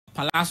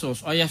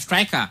Palacios or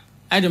striker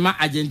Edema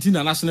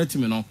Argentina national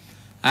team no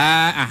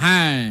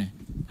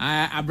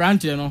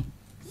Abrante no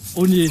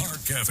onye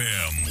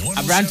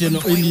Abrante no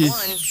onye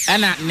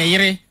ana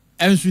neyere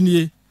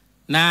ensunie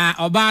na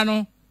oba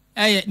no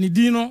ni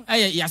din no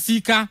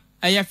Yesica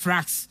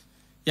Frias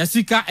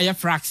Yesica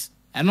Frias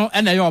eno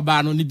ena ye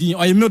oba no ni din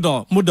oye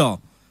model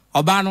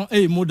oba no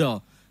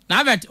model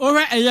na bet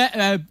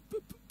owe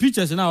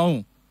pictures na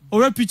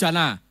owe picture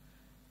na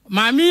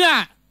mami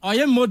a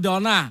oye model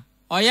na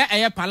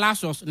oye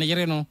Palacios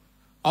neyere no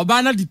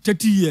oba na di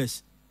 30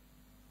 years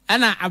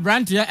ana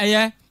Abrante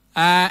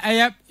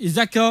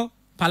Ezequiel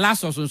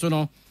Palacios so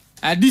no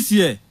this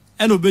year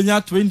and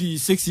obenya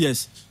 26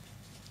 years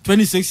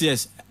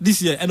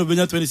this year and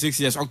obenya 26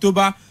 years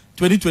October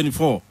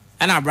 2024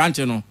 and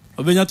Abrante no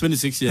obenya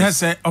 26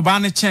 years yes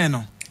obane chen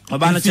no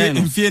obane chen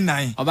mfie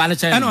nine obane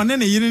chen and one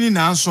ne yiri ni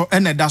na so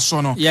and da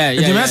so no the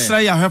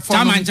mesra ya hwefo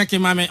no man check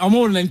mame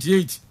omo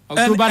 98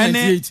 October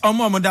 98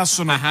 omo da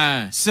so no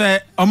se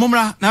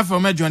omomra na for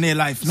me journey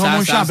life no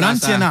mo hwa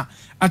Abrante na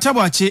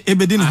Atabachi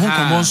ebedi ne ho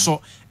komo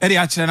nso ere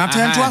a kire na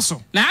tento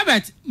aso na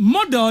bet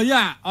model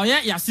ya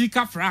oye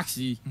Yesica Frias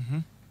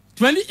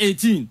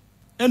 2018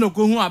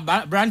 enoko hu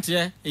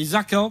Abrante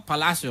Ezequiel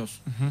Palacios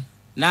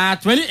na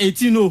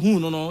 2018 no hu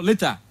no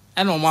later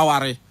eno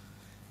maware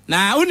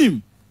na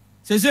unim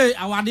sese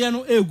awade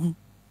no egu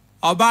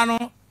oba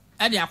no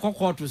e de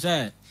akokọ to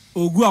say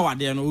ogu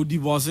awade no odi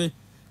divorce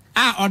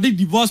odi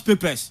divorce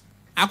papers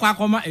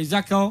akwa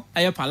Ezequiel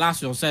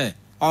Palacios say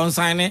on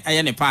sign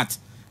ne part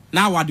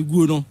na wade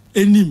guo no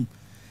enim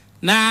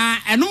na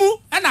enum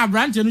na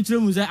Abrante no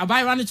kiremu say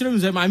abayiwa no kiremu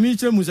say mami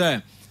kiremu say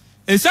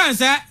esan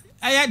say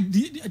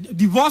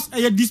divorce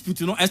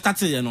dispute no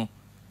start ye no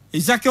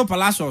Ezequiel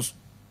Palacios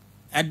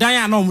edan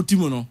ya na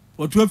omutimu no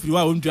otu afiri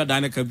wa ontu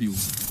adan na ka biu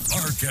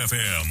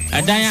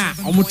edan ya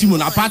omutimu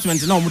no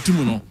apartment na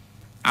omutimu no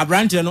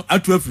Abrante no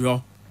atu afiri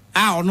ho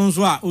ono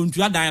nso a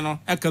ontu adan no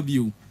aka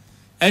biu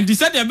and he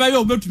said e be ye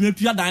obetumi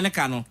atu adan na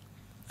ka no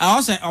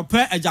I say ope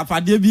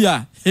ajapade bi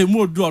a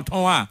emu odu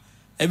oton a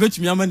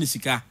ebetumi amani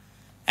sika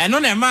eno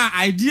na ma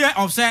idea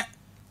of say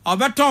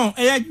obeton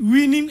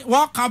winning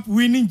World Cup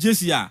winning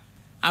jersey a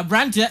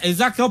Abrante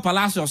Ezequiel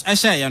Palacios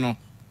ehye no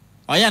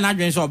oye na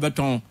adwen so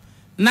obeton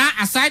na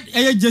aside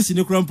jersey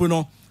ne krampo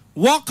no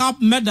World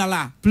Cup medal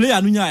a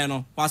player no nya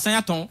no wasan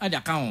aton e de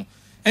aka ho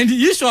and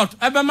he short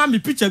ebema me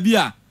picture bi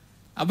a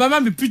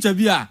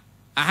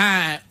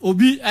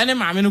obi ene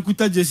maame no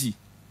kuta jersey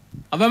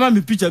abama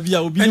mi picture bi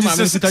a obi ni ma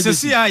me kuta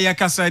jersey sesi a ya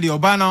kasa di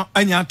oba no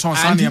anya ton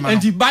sa ne ma no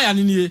anti buyer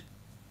ni nie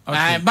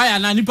buyer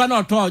na nipa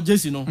na to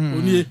jersey no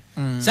onie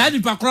sa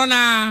nipa kro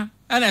na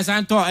ena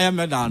san to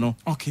medal no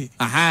okay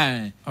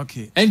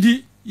okay and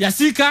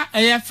Yesica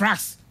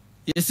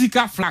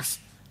Frias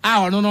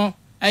ono no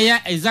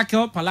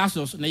Ezequiel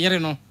Palacios ne yere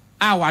no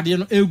wade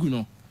no egu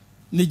no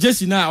ne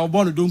jersey na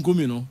obo no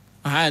donkomi no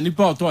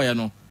nipa oto ye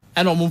no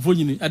ena omfo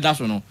nyini eda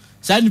so no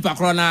sa nipa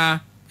kro na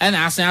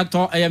ena asan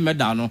to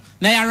medal no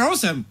na ya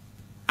rosem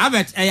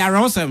abet ya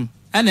rosem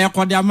ena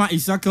ekode ama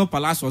Ezequiel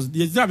Palacios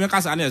de zira me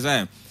kasa na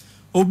eze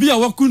obi a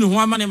waku ne ho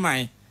amane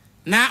man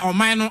na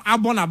oman no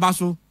abo na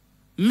baso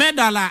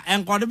medal a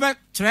enkode be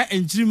kire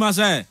enchirima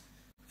say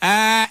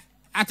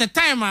at the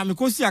time me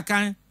kosi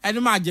akan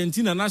edema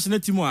Argentina national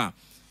team a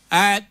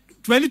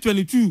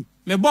 2022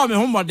 me ball me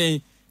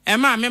homoden e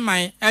ma me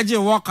man eje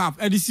World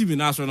Cup edisi bi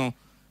na so no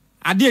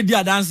ade di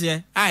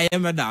adanse a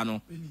medal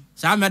no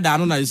sa medal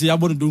no na ise ya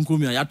bono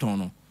donkomi a ya ton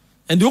no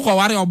and wo ko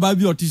ware oba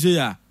bi otise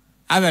ya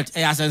abet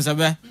ya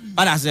sensebe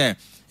bada say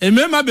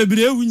emema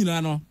bebire ewu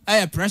nyina no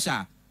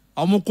pressure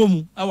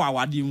omokomu wa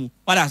awade mu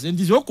bada say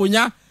ndise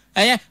okonya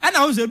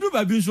ana wo se du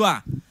ba bi so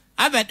a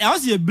abet e wo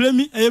se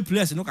blame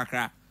players no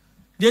kakra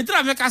de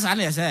tra me kasa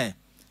na say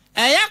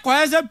ko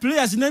ese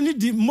players na ni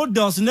di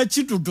models na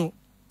chidodo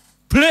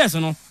players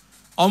no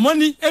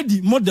omoni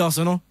edi models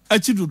no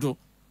achidodo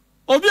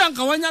obi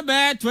anka wanya be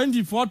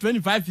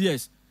 24-25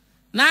 years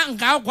na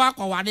nka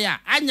akwa wade a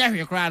anya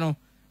hwe kra no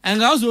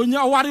enga so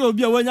onya ware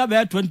obi a wanya be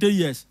 20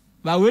 years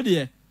ba we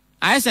de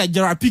I say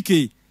Gerard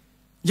Piqué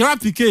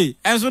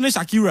enso ne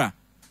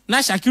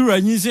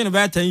Shakira nyi se no be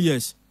 10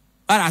 years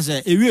bara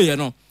say ewie ye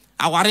no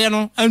aware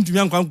no antumi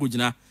ankwa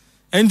nkogina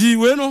endi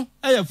we no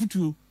eya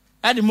futuo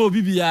ade ma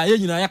obi bia ye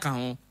nyina ya ka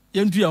ho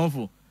ye ntu ye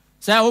hofo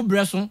say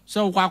obre so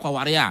say wo akwa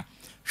ware a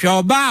hwe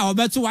oba a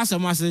obeti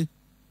wasem ase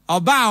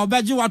oba a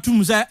obeji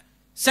watum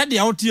se de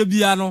otie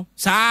bia no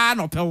saa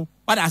no pew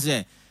wada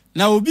say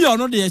na obi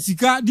ono de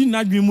sika di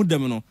na dwen mu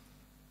dem no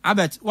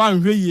abet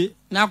wan hweye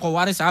na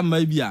akọware saa ma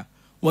bia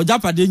wo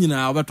japade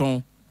nyina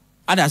obeton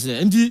ada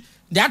say ndi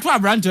de ato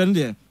Abrante no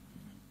de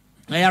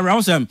na ya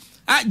rawsem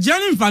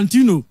Gianni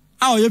Infantino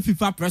a oye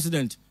FIFA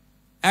president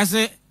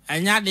ese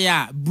enya de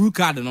a blue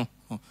card no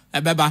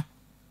ebeba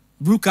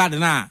blue card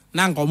na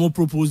nkomo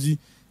propose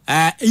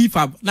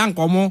ifab na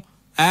nkomo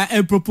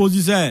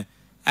propose say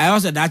I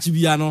was that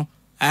bia no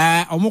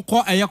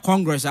omukọ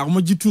congress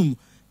amogitum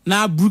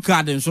na blue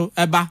card nso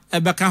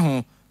ebeka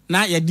ho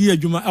na ye di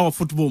adwuma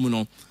football mu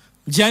no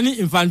Gianni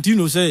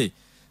Infantino say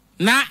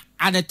na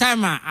at the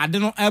time ade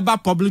no eba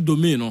public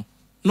domain no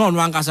no no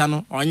ankasa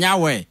no onya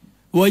we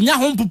wonya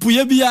ho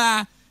pupuye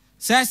bia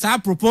say sa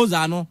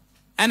proposal no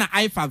na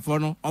I5 for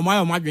no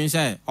omayo madwen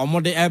say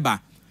omode eba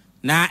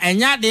na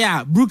enya de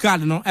a blue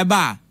card no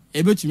eba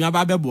ebetumi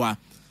aba beboa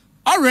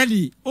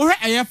already ohwe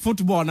eye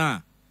football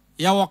na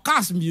ya wo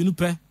cast mbienu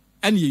pe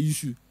ene ye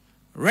issue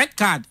red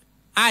card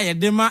aye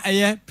de ma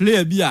eye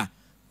player bia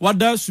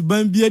wada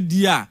suban bia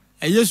di a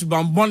eye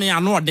suban bone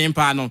ano odin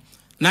pa no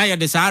na ye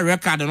de sa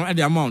red card no e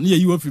de amount ye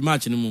yiwo free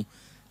match no mu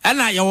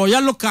ena ye wo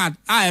yellow card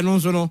aye no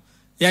so no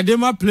ye de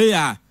ma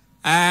player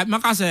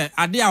maka se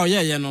ade a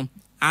ye no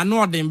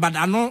ano odin but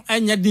ano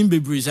enye din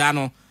bebre sa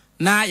no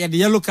na ye de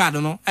yellow card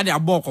no e de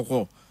abo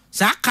kokko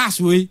sa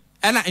cast we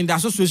ena in the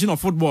association of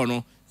football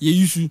no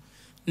ye issue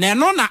na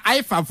no na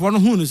I5 for no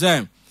hu no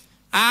say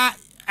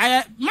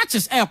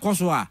matches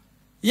koso a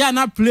ya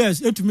na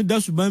players etumi da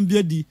suban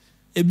bia di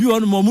ebi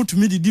won mo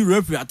mutumi di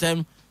referee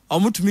atem o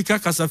mutumi ka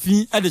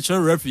kasafin e de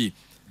chere referee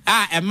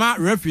ema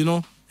referee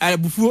no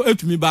bufuo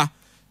etumi ba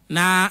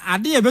na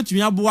ade e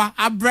betumi aboa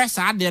abress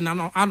ade na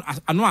no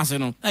ano ase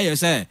no e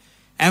say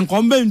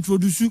enkombe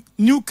introduce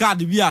new card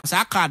bia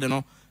sa card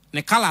no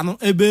ne color no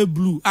ebe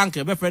blue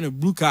anke be friend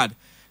blue card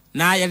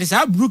na ye de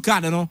sa blue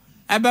card no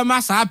ebe ma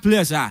sa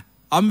players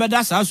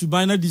ombeda sa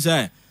suban na di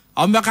say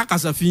ombeka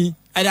kasafin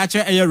e da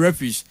chere e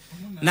referees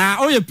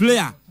na oye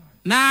player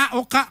na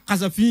oka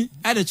kasafi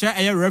e de che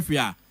eye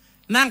referee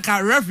na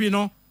nka referee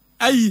no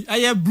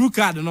ayi blue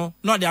card no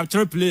not the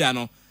actual player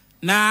no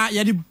na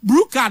ye the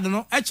blue card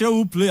no e chere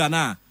wu player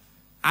na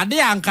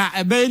ade anka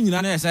ebe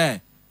nyina na say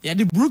ye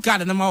the blue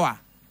card no mawa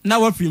na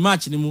wa free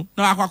match ni mu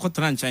na akwa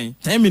kotra nchan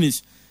 10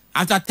 minutes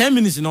after 10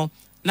 minutes no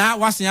na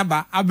wasen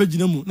aba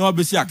abegina mu na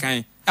obesi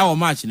akan e wo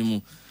match ni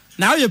mu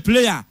na oye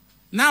player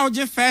na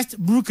oje first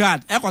blue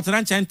card e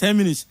kotra nchan 10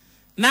 minutes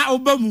na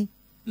obamu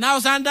now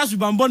Sanda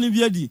Subamboni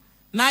Biadi.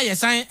 Now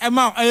yes, I am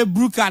a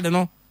blue card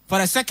no for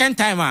the second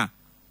time.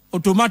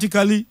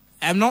 Automatically,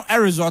 I'm not a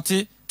resort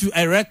to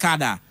a red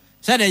card.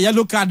 Said a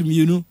yellow card me,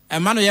 you know, a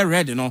man of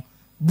red, you know,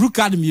 blue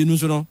card me, you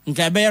know,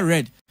 okay, bear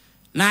red.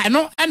 Now I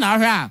know, and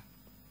I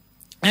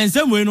and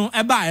some way no,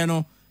 a buy, you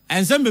know,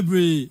 and some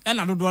be and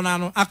I don't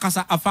know,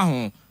 Akasa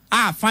Afahon.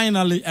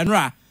 Finally, and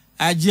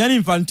Gianni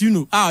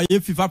Infantino,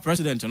 FIFA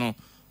president, you know.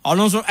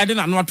 Also, I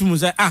didn't know to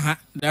say,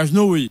 there's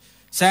no way.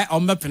 Say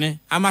on mepene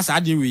amasa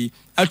ade we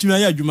atumi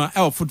aya adwuma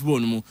e football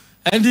no mu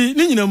endi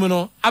ni nyina mu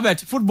no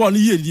abet football ni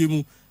yedie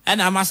mu e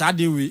na amasa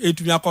ade we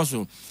etumi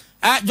akoso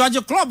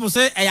George Club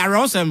say e ya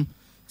rosem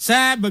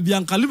say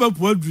babianka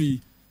Liverpool adri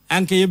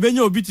anke ye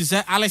benya obi ti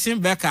say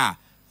Alisson Becker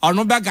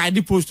ono be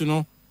guide post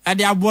no e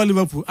de abo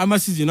Liverpool ama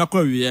season na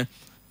kwa wiye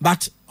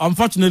but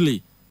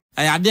unfortunately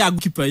e ya de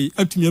goalkeeper yi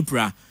atumi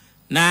apura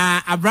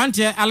na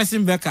abrante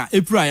Alisson Becker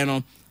epura ye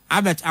no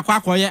abet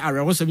akwa ye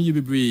arewosem yi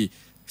bebre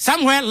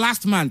somewhere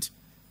last month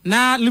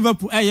na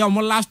Liverpool your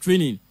last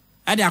training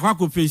at the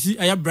Aquaco Face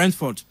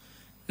Brentford.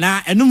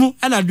 Na enumu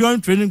and during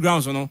training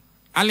grounds no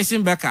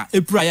Alisson Becker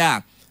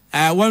prior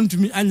want to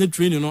me and the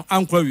training no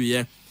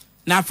anquari.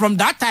 Now from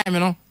that time, you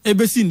know,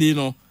 you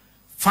know,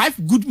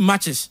 5 good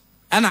matches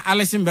and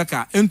Alisson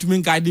Becker to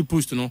me guide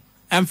post no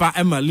and for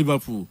Emma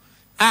Liverpool.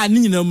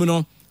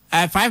 No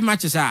 5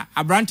 matches a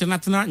Branton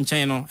National in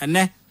China and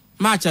ne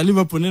match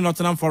Liverpool in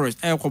Nottingham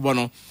Forest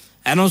Kobono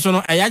and also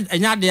no a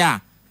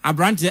there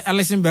Branton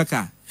Alisson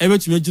Becker.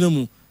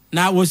 Mu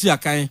na wosi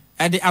akan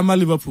e de ama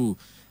Liverpool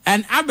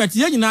and Albert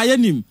ye nyina ye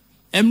nim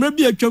emre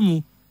bi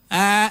atwamu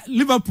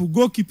Liverpool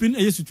goalkeeping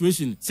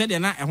situation said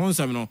na e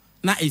honsam no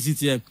na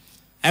ezitie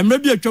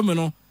emre bi atwamu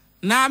no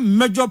na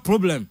major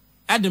problem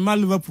e de ma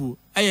Liverpool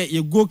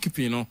ye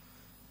goalkeeping no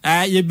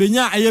ye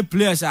benya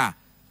players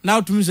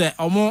na otumi se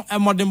omo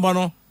emodembo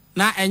no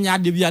na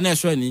enya de bia na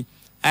eso ani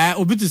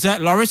obi ti se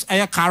Loris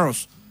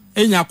Carros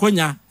enya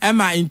konya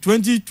ema in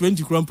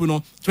 2020 krampo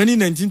no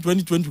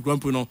 2019-2020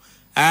 krampo no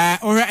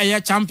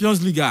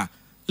Champions League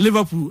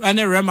Liverpool and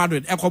Real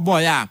Madrid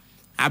boy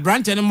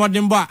Brandt and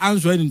modern boy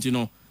answer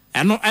no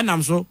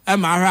enam so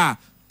emara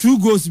 2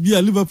 goals be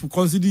a Liverpool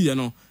consider you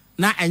know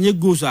na enye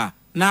goals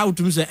na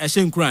utum say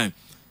a crime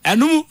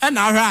enum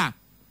enara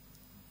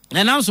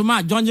enam so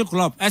ma John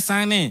Club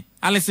signing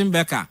Alisson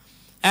Becker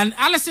and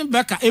Alisson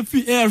Becker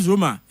AS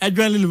Roma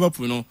join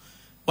Liverpool no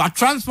what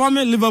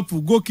transforming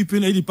Liverpool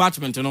goalkeeping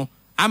department no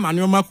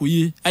amanu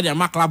makoyi e de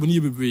ma club ni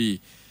bebre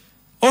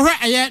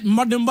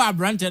modern bar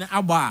Branton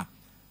aba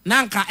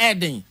nanka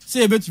eden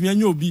say betumi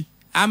anya obi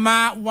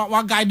ama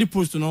wa guide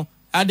post no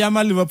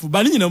adama Liverpool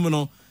ba ni nyina mu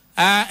no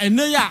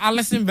ya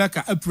Alisson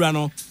Becker apura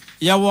no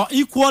ya wo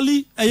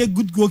equally a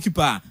good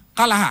goalkeeper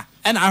Kalaha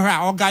and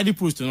our guide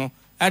post no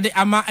ade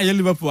ama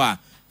Liverpool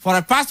for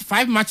the past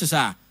 5 matches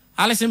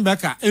Alisson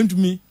Becker into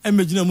me and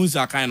Megina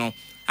Musa kan no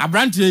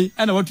abrante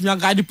and what me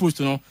guide post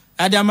no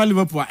ade ama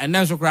Liverpool and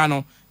then so kra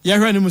no ye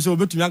hwe ni mu so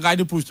betumi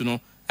guide post no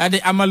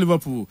ade ama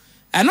Liverpool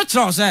and not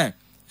sure say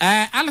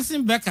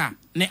Alisson Becker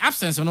ne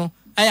absence no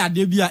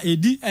de bia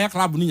edi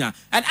club ninya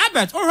and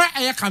Albert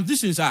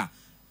competitions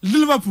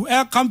Liverpool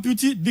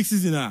compete this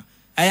season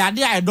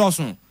de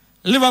Dawson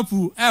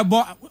Liverpool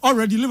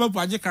already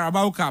Liverpool aje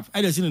Carabao Cup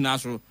dey see na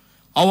so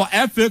our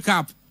FA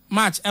Cup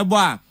match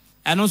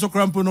ɛno nso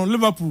krampo no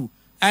Liverpool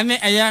ɛne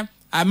ɛyɛ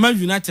Man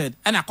United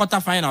ɛna quarter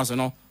finals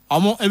no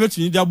ɔmo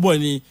ebetumi dia bɔ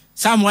ni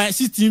somewhere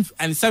 16th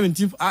and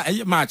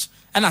 17th match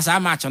ɛna saa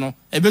match no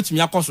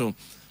ebetumi akɔ so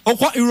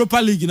okɔ Europa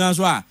League na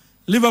so a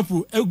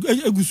Liverpool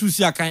egusu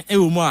si akan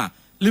ewo mu a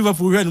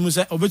Liverpool hwɛ no mu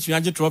sɛ obetumi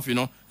agye trophy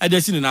no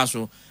ɛde si ne na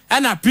so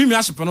ɛna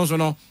Premiership no so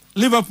no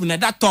Liverpool na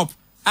that top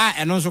a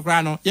ɛno nso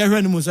kra no yɛ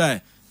hwɛ no mu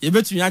sɛ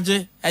yebetumi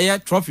agye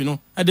ɛyɛ trophy no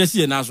ɛde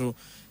si na so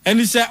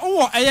ɛni sɛ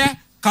wo ɛyɛ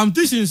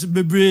competitions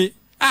bebree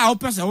a wo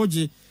pɛ sɛ wo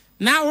gye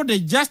na wo de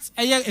just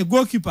a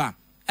goalkeeper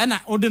and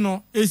a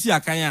odeno esi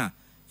akanya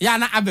ya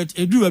na abet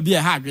edu ba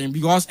bia ha adwen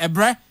because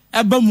ebre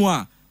eba mu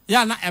a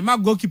ya na ema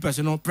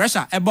goalkeepers no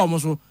pressure eba omo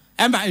so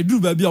ema edu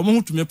ba bia omo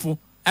hutumi po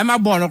ema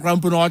ball no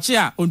krampo no oche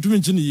a ontumi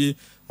nchi ne ye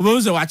obo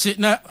se wache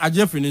na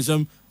agye free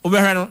nsam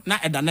obehwe no na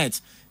eda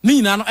net ni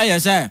nyina no eye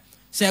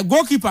se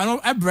goalkeeper no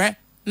ebre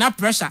na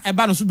pressure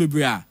eba no so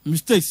bebre a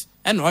mistakes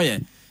e no oye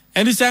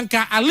eni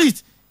senka at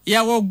least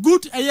ya wo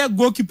good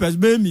goalkeepers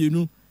be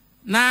mienu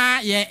na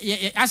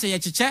ye ase ye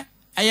chiche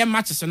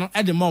matches no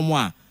e de momo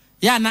a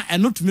ya na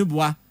eno tumi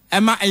boa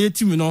ema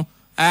team no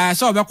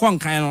so obekọ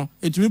nkan no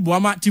etumi boa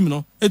ma team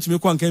no etumi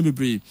kọ nkan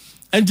bebre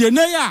and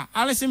na ya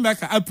Alisson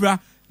Becker apura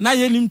na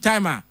ye nim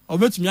time a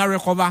obetumi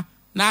recover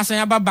na asan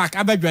ya back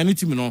abadwane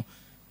team no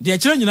de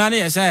kire nyina na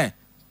ye say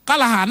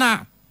Kalaha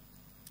na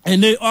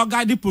ene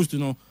guide post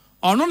no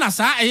ono na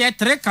sa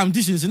 3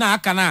 competitions na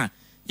aka na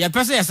ye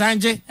pese ye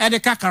sanje e de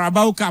ka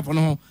Carabao Cup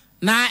no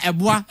na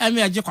eboa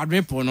eme agye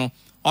quadruple no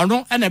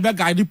ono ene be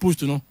guide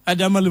post no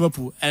edema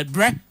Liverpool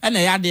ebre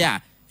ene ya de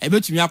a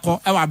ebetumi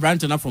akọ e wa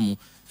Brighton na from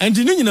and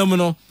ni nyina mu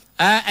no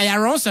ya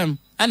Rosem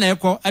ene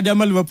ekọ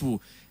edema Liverpool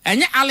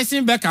enye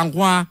Alisson Becker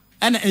nko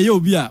ene eye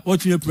obi a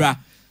watumi pura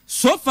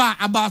so far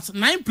about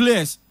 9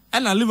 players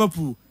ene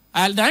Liverpool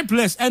 9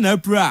 players ene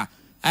pura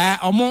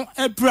omo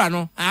pura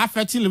no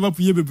affect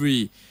Liverpool ye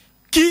bebre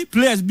key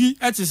players bi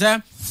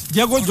say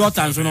Diego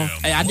Jota so no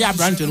ya de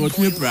Brighton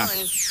watumi pura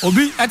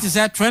obi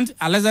say Trent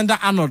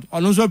Alexander-Arnold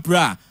ono so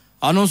pura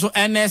ono so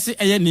NS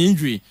eye na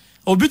injury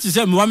obi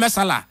say Mohamed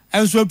Salah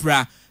enso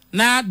pura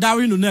na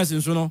Darwin Nunes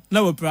nso no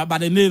na we pura but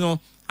the no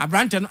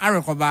Brighton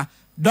arecover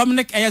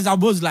Dominic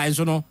Ayazabozla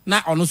nso no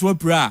na ono so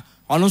pura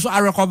ono so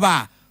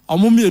arecover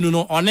omumienu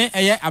no one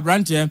eye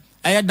Brighton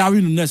eye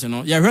Darwin Nunes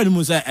no ye hwani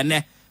mu say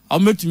ene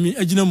ometumi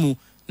agina mu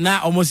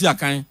na omosi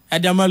akan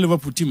edema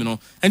Liverpool team no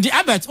and the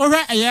Albert ohwe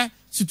eye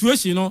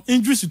situation no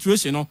injury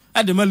situation no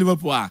edema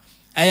Liverpool a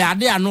eye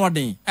ade ano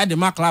oden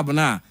edema club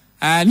na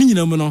ni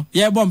nyina mu no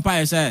ye bo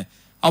mpa say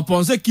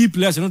upon say key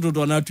players no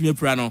do na tumi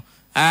pura no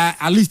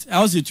at least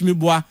also tumi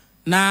boa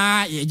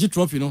na ye gi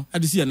trophy no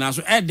adisi na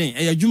so eden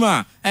eye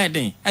adwuma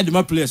eden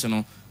edema players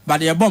no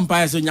but ye bo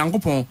mpa say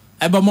nyankopon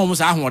ebe mo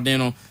sa ahoden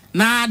no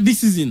na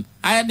this season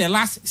the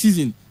last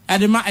season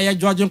edema eye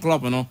Georgian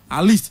club no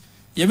at least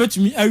ye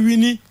betumi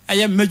awini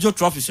eye major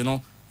trophies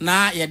no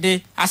na ye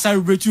de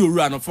celebrate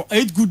oru no for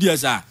 8 good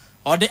years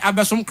or the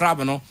abesom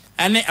club no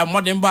ene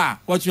modern ba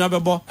watumi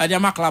abebo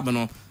edema club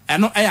no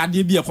eno eye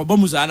ade bi ekoba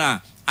muza na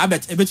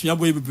abet ebetumi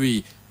aboye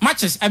bebre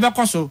matches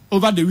ebekoso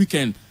over the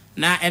weekend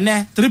na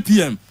ene 3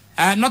 p.m.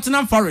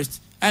 Nottingham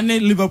Forest ene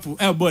Liverpool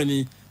boy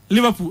ni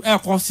Liverpool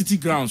call City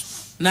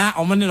Grounds na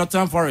omone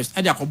Nottingham Forest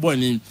e de akobo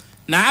ni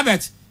na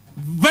abet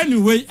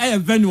venue we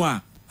venue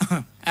a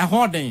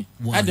holding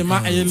at the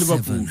man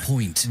Liverpool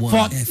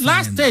for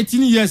last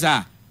 13 years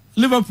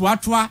Liverpool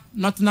atwa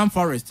Nottingham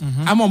Forest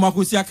ama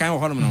makosi kan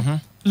ho no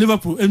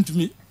Liverpool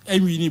entumi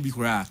enwi bi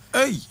kura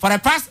for the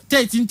past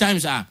 13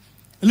 times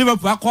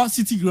Liverpool call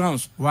City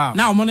Grounds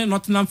now omone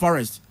Nottingham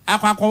Forest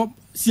akwa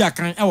si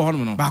akan e ho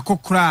no ba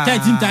kokra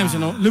 13 times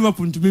no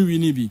Liverpool ntumi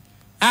win bi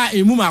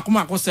emu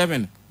makoma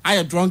 7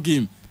 aye draw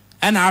game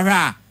and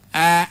ahwa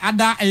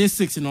ada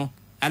 6 no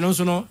and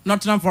also no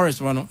Nottingham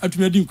Forest no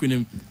atumi adi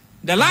nkunim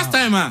the last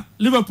time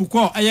Liverpool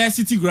call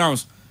City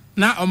Grounds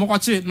na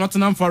omokoche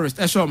Nottingham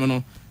Forest show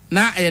no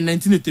na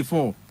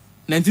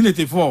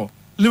 1984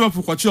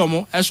 Liverpool koche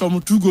omo show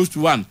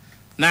 2-1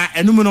 na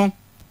enum no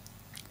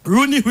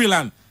Rooney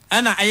Whelan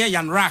and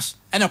Yan Rush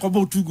and a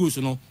couple 2 goals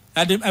no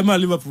at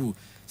Liverpool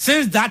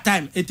since that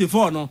time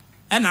 84 no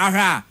and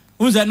ahwa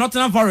who's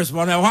Nottingham Forest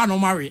one no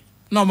marry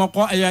no mo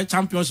call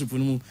championship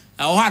no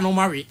no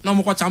marry no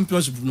mo call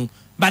championship no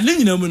but ni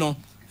nyina mu no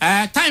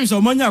times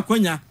omonya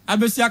akonya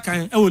abesi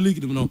akan e wo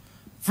league no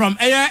from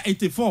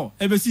 84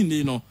 ebesi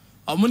ni no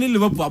omoni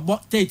Liverpool abo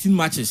 13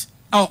 matches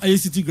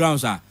City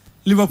Grounds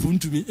Liverpool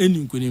ntumi eni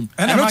nkonim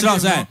e no try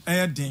say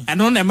e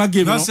no na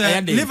game no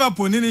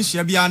Liverpool ni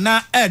hia bia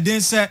na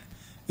den say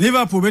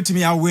Liverpool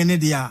betimi a win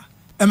dia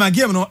e ma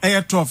game no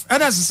tough e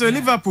da say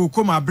Liverpool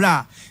come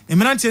bra e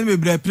menante be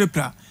bra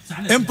prepra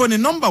empo ni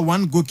number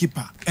 1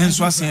 goalkeeper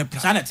enso asen pra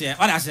sanete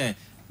what I say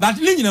but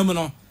ni nyina mu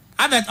no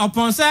abet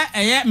upon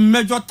say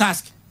major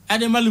task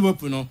Edema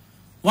Liverpool no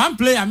one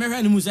player me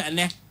hwe ni mu say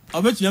ene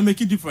obetumi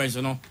make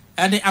difference no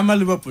Edema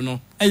Liverpool no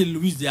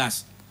Luis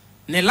Diaz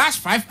the last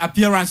 5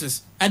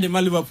 appearances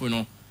Edema Liverpool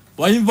no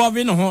was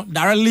involving no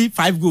directly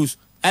 5 goals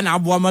and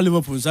Abuama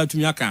Liverpool so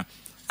tumi aka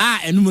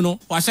enum no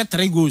was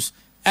 3 goals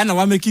and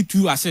wa make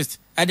 2 assists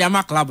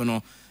Edema club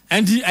no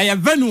and the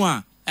venue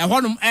a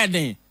honum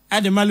eden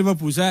at the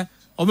Liverpool say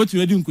over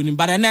to Edin Kunim,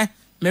 but ene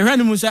me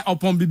hwani mu say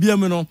upon bibia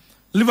mu no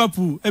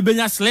Liverpool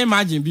ebenya slim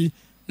margin bi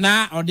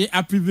na or they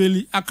are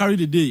prevailing a carry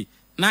the day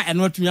na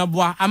eno atumi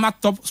aboa ama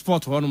top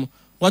sport honum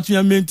what we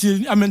are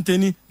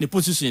maintaining the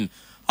position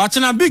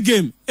ochena big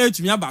game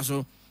etumi aba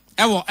so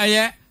ewo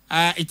eye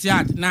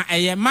Etihad na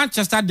eye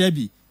Manchester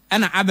derby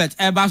na Albert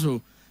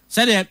Ebaso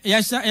said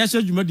yes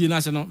dwumadi na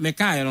se no me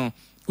kan no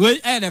we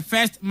the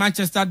first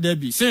Manchester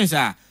derby since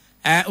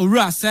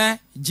Owura say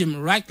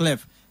Jim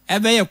Ratcliffe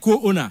ebe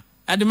co-owner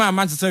Edema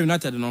Manchester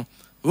United no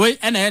we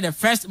the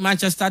first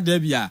Manchester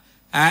derby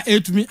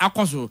etumi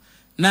akoso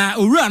na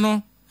Owura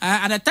no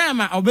at the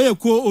time obey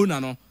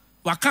co-owner no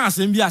waka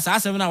asem bi asa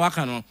asem na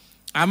waka no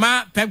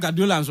ama Pep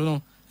Guardiola so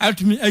no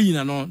etumi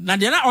ayina no na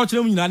de na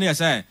okyerem nyina na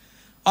say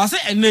o say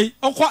ene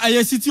okọ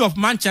aye City of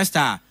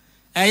Manchester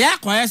ya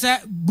kwa say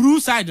blue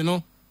side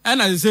no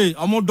na say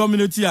omo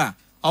dominate a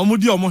omo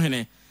di omo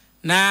hene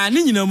na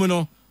ni nyina mu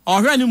no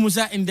ohwe ni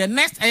musa in the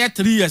next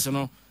 3 years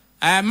no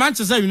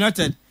Manchester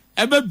United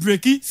ebe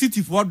breaki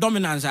City for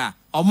dominance a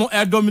omo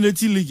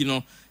dominate league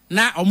no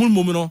na omo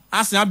mum no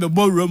ase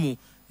abebo wura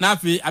na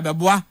afi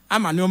abeboa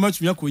ama ne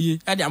omatumi akoyi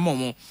e de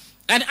amomo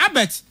and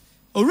Albert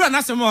Owura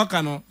na se mo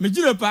ka no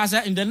mejire pa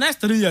say in the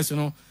next 3 years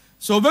no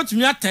so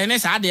obetumi atene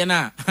sa de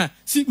na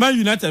si Man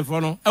United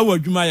for no e wa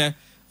adwuma ye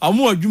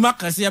omo adwuma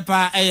kase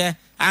pa eye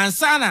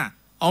ansa na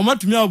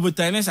omatumi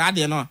obotene sa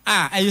de no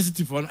eye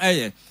City for no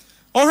eye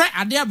ohwe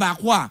ade ba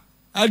ko a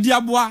adi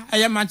aboa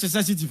eye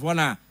Manchester City for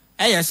na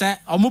eye say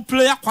omo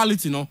player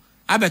quality no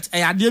Albert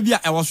eye ade bia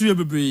e wo so ye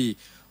bebre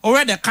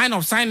ohwe the kind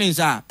of signings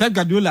Pep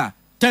Guardiola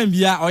time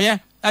bia oye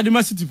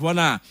Edema City for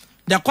na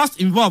the cost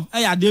involved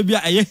ade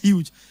bia eye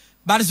huge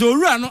but so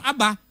Owura no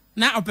aba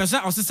na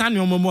opesa osesa ne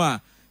omomo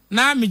a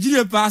na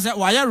mejire pa say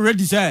wa ya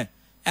ready say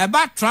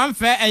eba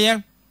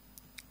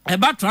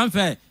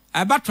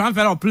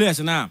transfer of players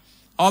na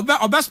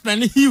obe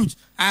spend huge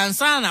and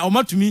sana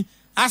omatumi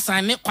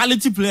assign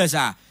quality players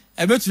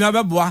ebetumi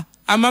abeboa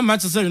ama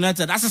Manchester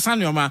United asesa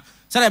ne oma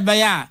say be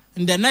ya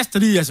in the next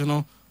 3 years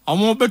no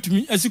omo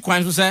betumi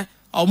asikwan so say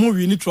omo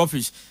win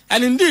trophies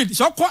and indeed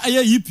so kwa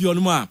aye EPO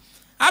no ma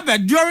abe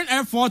during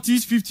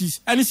 40s 50s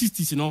and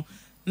 60s no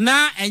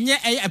na enye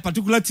a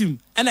particular team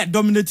and a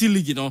dominating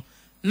league no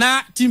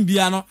na team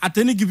bia no at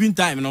any given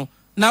time no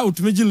na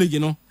otumeji league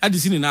no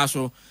adisi ni na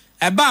so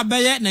eba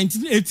abaye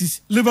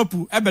 1980s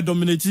Liverpool ebe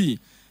dominating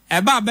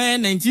eba abaye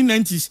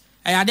 1990s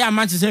ayade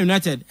Manchester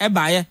United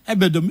eba aye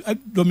ebe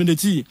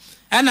dominating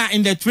and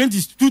in the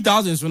 20s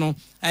 2000s no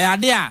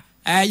ayade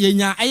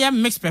yenya aye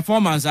mixed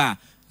performance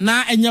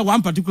na enye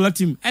one particular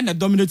team and the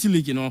dominating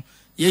league no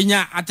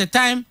yenya at the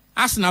time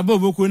Arsenal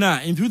boboko na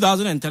in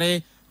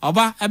 2003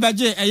 oba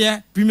ebeje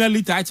eye Premier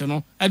League title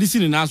no adisi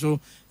ni na so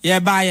ye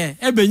baye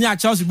ebenya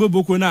Chelsea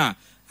boboko na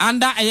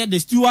under the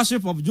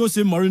stewardship of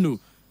Jose Mourinho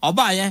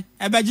oba ye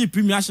ebeji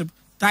Premiership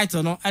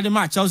title no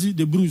edema Chelsea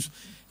the Blues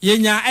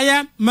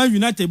yenya Man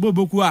United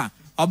boboko a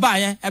oba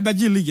ye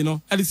ebeji league no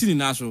edisi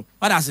na so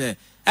what I say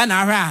and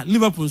ahwa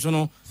Liverpool so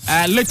no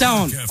later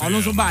on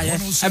so ba ye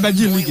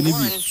ebeji league ni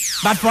bi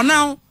but for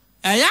now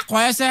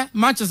kwa say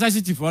Manchester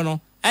City for no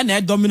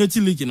and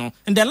dominating league no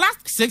in the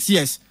last 6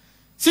 years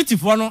City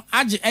for no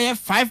age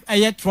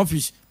 5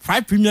 trophies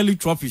 5 Premier League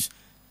trophies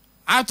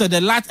after the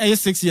last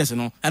 6 years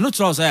no and no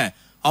trust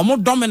more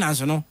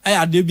dominance no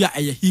de bia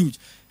huge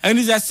and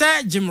is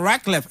say Jim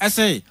Ratcliffe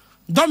say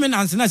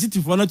dominance na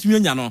City for no tumi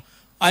nya no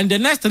and the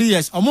next 3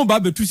 years more ba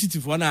be two City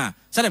for na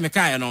say me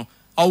kai no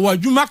owo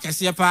adwuma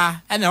kese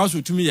pa and also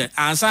tumi ye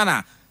ansa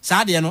na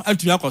sa de no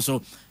atumi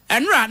akoso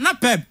enra na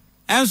Pep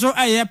enso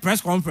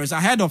press conference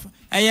ahead of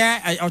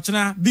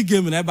ochina big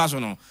game na eba so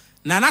no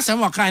na sem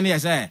wakai na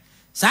say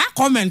sa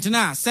comment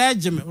na say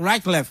Jim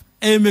Ratcliffe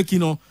make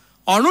no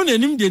ono na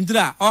nim de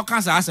ndira o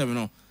kan sa asem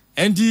no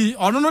enti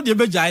ono no de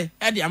bejai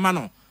e de ama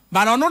no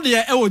but ono de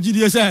e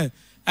wogidie say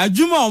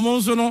adwuma omo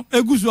nso no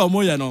egusu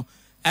omo ye no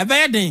ebe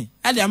ye den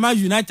e de ama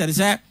United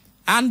say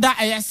under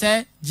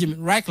say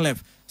Jim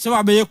Ratcliffe say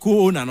wa be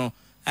co-owner no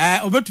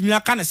obetumi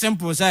aka ne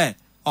simple say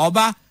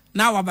oba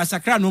na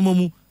wabasakra no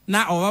momu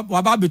na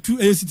waba betu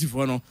City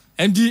for no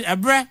enti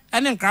ebre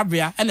ene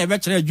nkrabea ene ebe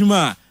kire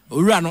adwuma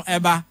Owura no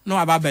eba na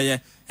waba beye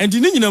enti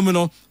ni nyina mu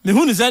no me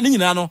hu ni say ni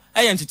nyina no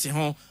ntete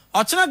ho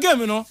ochena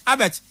game no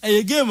Albert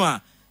game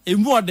a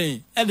emu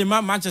oden de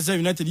Manchester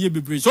United ye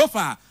bebre so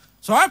far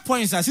so 5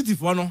 points a City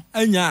for no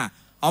anya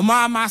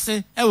oma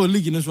amase wo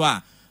league no so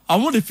a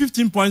omo the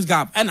 15 points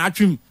gap and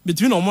atwim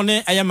between omo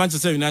ne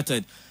Manchester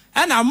United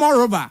and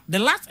moreover the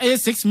last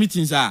 6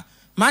 meetings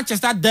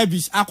Manchester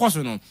derbies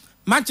akoso no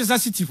Manchester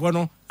City for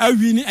no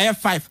win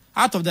 5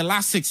 out of the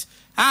last 6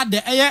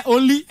 the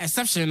only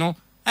exception no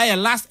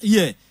last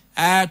year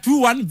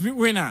 2-1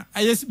 winner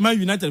Man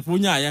United for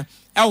nya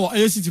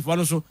City for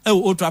no so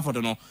Old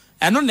Trafford no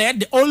and no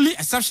the only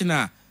exception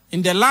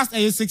in the last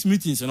 6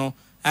 meetings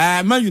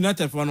Man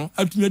United for no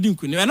atumi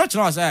nkuni and not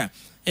sure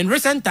in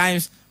recent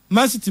times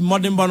Man City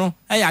modern bono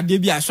de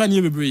bia so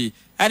ne bebre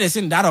they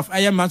say that of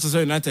Manchester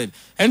United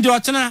and the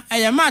ochena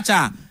match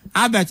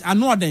Albert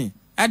anoden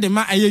at the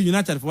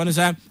United for one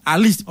side, at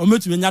least or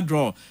to win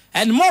draw.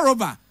 And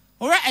moreover,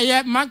 or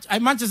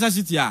Manchester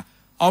City are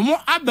more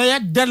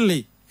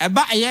deadly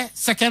about a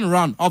second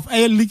round of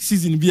a league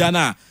season.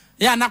 Biana,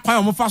 yeah, not quite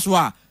almost first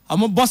war.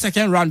 I'm a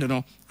second round, you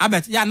know. I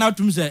bet, yeah, now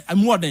to say, I'm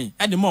more than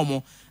at the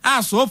moment.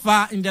 So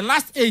far in the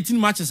last 18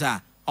 matches,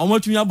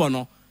 almost to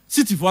Bono,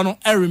 City for no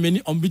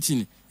remaining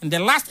unbeaten. In the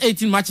last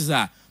 18 matches,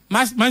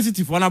 Man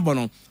City for no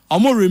Bono,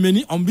 almost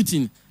remaining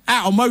unbeaten.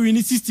 Almost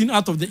winning 16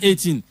 out of the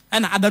 18,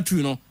 and other two,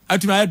 you know, I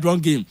drawn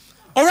game.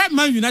 All right,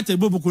 Man United,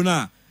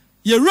 Bobukuna,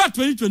 you're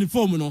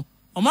 2024, you know,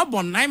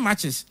 almost 9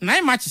 matches,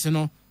 you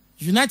know,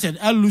 United,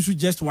 I lose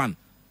just one.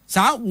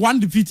 So, one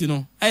defeat, you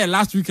know,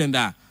 last weekend, Fu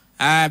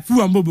and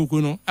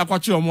Bobukuno, I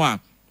got you more.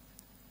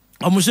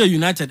 Almost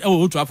United,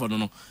 Old Trafford,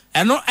 no.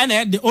 And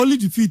the only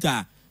defeat,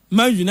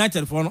 Man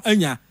United for no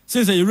Enya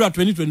since the Euro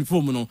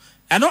 2024, no.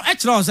 And no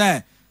extra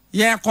say,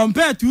 yeah,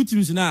 compared two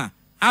teams now,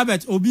 I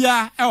bet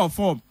Obia our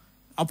form.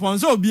 Upon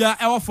so Obia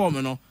our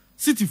form, no.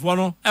 City for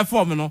no, a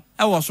form, no.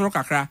 I was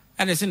Rokakra,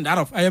 and the same that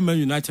of Man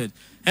United.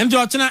 And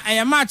Georgina, I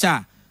am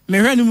matcha. Me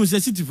renimus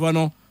City for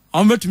no.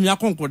 On bet me a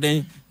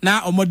concord,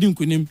 now or Modin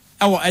Kunim,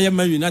 our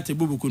Man United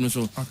Bubukuno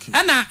so.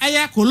 And now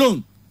I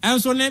Cologne. And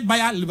so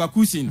Bayer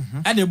Leverkusen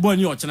at the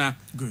Bonnie Ochana.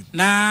 Good.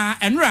 Now,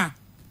 Enra,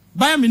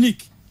 Bayern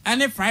Munich,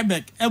 and a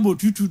Freiburg, able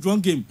 2-2 drawn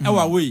game,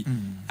 our way.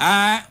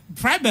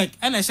 Freiburg,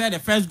 and I said the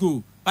first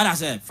goal. But I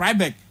said,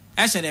 Freiburg,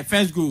 I said the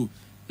first goal.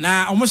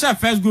 Now, almost a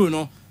first goal,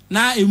 no.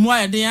 Now, in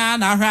more than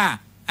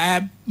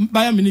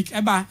Bayern Munich,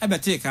 ever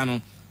take,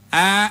 no.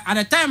 At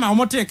the time, I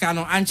almost take,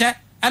 no, and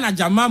check, and a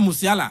Jamal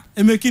Musiala,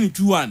 and making it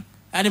 2-1,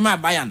 and my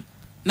Bayern.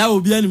 Now, we'll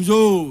be in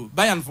so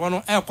Bayern for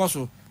no air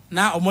coso.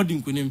 Now, or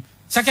Modin Kunim.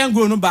 Second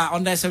goal no bar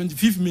on the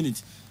 75th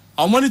minute.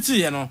 Or monitor,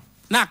 you know.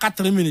 Now cut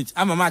 3 minutes.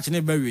 I'm a match in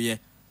a barrier.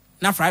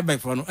 Now Freiburg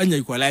for no any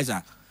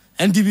equalizer.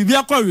 And the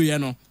BB quarry, you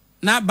know.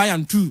 Now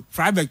Bayern 2,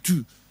 Freiburg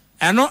 2.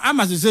 And no, I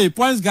must say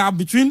points gap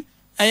between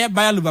a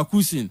Bayer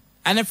Leverkusen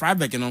and a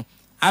Freiburg, you know.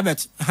 I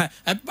bet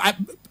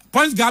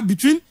points gap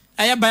between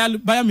a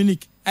Bayern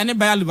Munich and a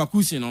Bayer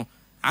Leverkusen, you know.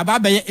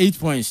 About 8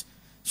 points.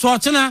 So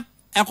China,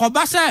 a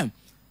Kobasa,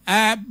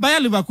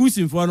 Bayer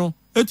Leverkusen for no,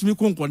 it's me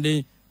concord.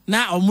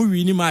 Now I'm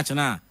winning match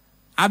now.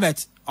 I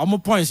bet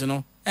almost points, you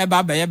know,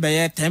 about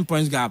 10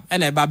 points gap,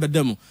 and about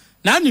demo.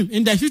 Now,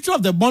 in the future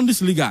of the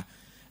Bundesliga,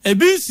 a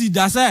BC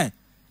does say,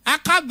 I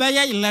can't buy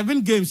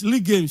 11 games,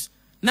 league games.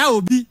 Now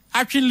will be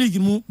actually league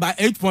move by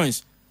 8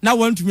 points. Now,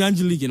 1 to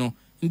Angie League, you know,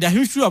 in the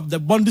history of the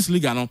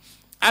Bundesliga, no,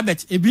 I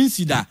bet a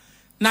BC that.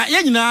 Now, yeah,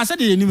 you know, I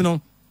said, you know,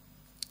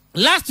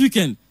 last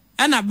weekend,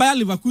 and I buy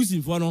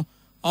Leverkusen for no,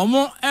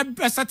 almost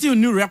a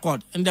certain new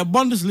record in the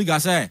Bundesliga,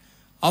 say,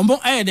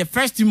 almost the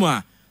first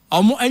team.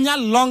 Omo enya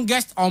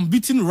longest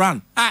unbeaten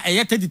run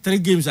 33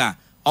 games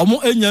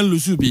omo enya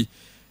lusubi.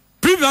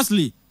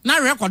 Previously na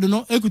record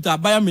no ekuta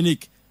Bayern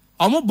Munich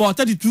omo bought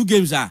 32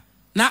 games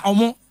na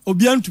omo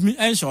obiantumi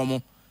enso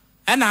omo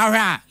and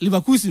ara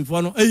Leverkusen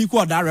for no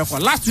equal that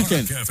record last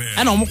weekend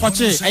and omo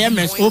koche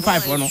AMS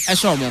 05 for no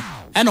enso omo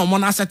and omo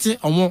na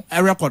set omo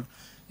a record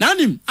now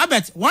nim I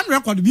bet one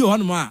record bi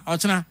on ma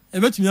ochena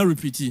ebetumi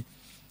repeat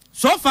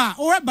so far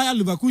over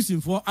Bayern Leverkusen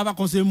for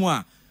abakose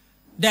mu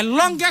the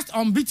longest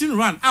unbeaten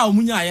run our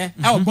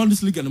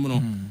Bundesliga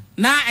no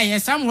now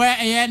somewhere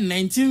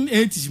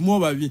 1980s more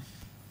baby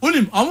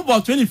only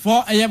about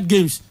 24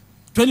 games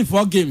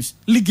 24 games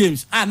league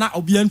games now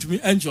obian to me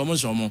and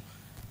shomo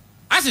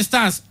as it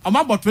stands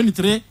about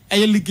 23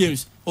 league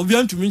games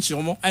obian to me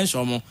shomo and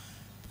shomo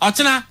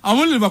ochena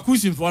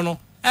Leverkusen for no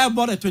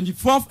about the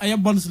 24th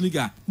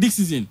Bundesliga this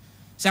season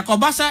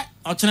Sakobasa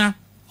ochena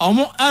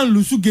and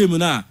lusu game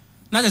na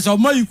just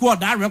equal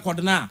that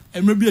record na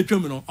and maybe a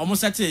criminal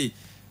almost say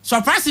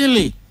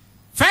surprisingly,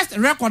 first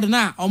record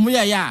na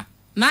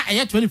na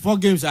 24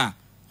 games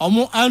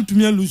omo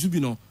antumi lose bi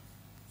no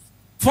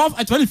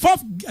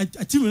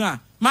 24th team na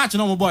match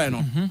no boy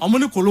no omo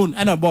ni Cologne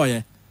and a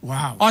boy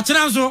wow o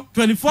chena so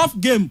 24th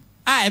game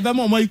ebe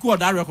mo equal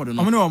that record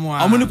no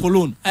omo ni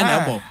Cologne and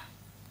a boy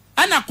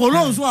and a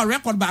Cologne so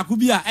record ba ku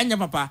bi enya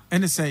papa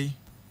and say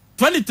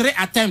 23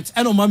 attempts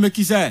and omo make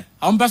say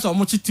omo best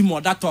omo team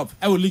or that top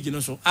e league no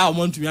so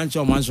omo ntumi anche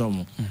omo anso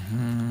omo.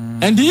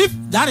 And if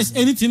that is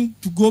anything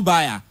to go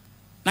by,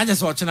 not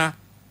just watching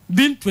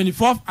being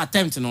 24th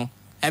attempt, no,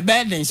 a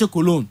bad then say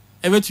Cologne,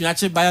 ever to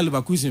actually buy a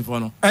Leverkusen for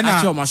no. And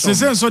now,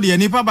 so the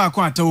Nipa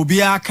Baquata,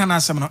 Obia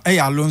Canasam,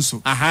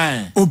 Alonso.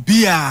 Aha,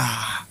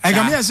 Obia. I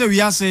can say we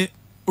are say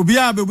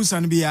Obia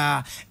Bebusan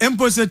Bia,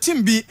 Empos a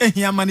team be a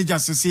here manager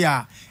to see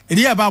a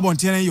dear Babon,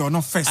 you're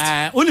not first.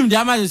 Only the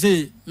Amazon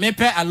say,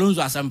 Mepe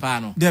Alonso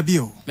Asampano. There be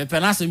me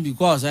penasing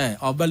because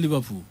or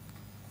Liverpool.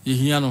 You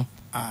Yehiano.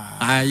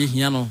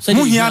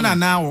 Muhiana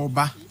now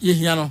oba.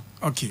 Yehiano.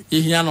 Okay.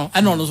 Yehiano.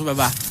 I know so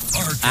baba.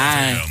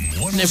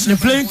 The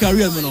playing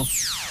career no.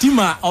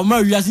 Tima o ma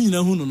wiase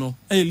nyina hu no.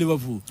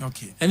 Liverpool.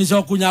 Okay. And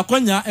so konya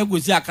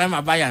egosi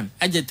akan Bayern.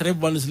 Eje 3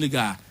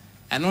 Bundesliga.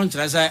 And on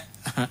kyerɛ sɛ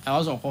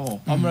also kɔ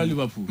hɔ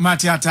Liverpool.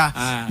 Matiata.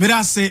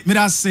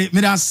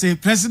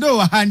 Mirase. President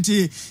wa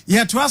hanti.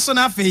 Ye to aso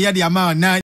na afi ye de ama na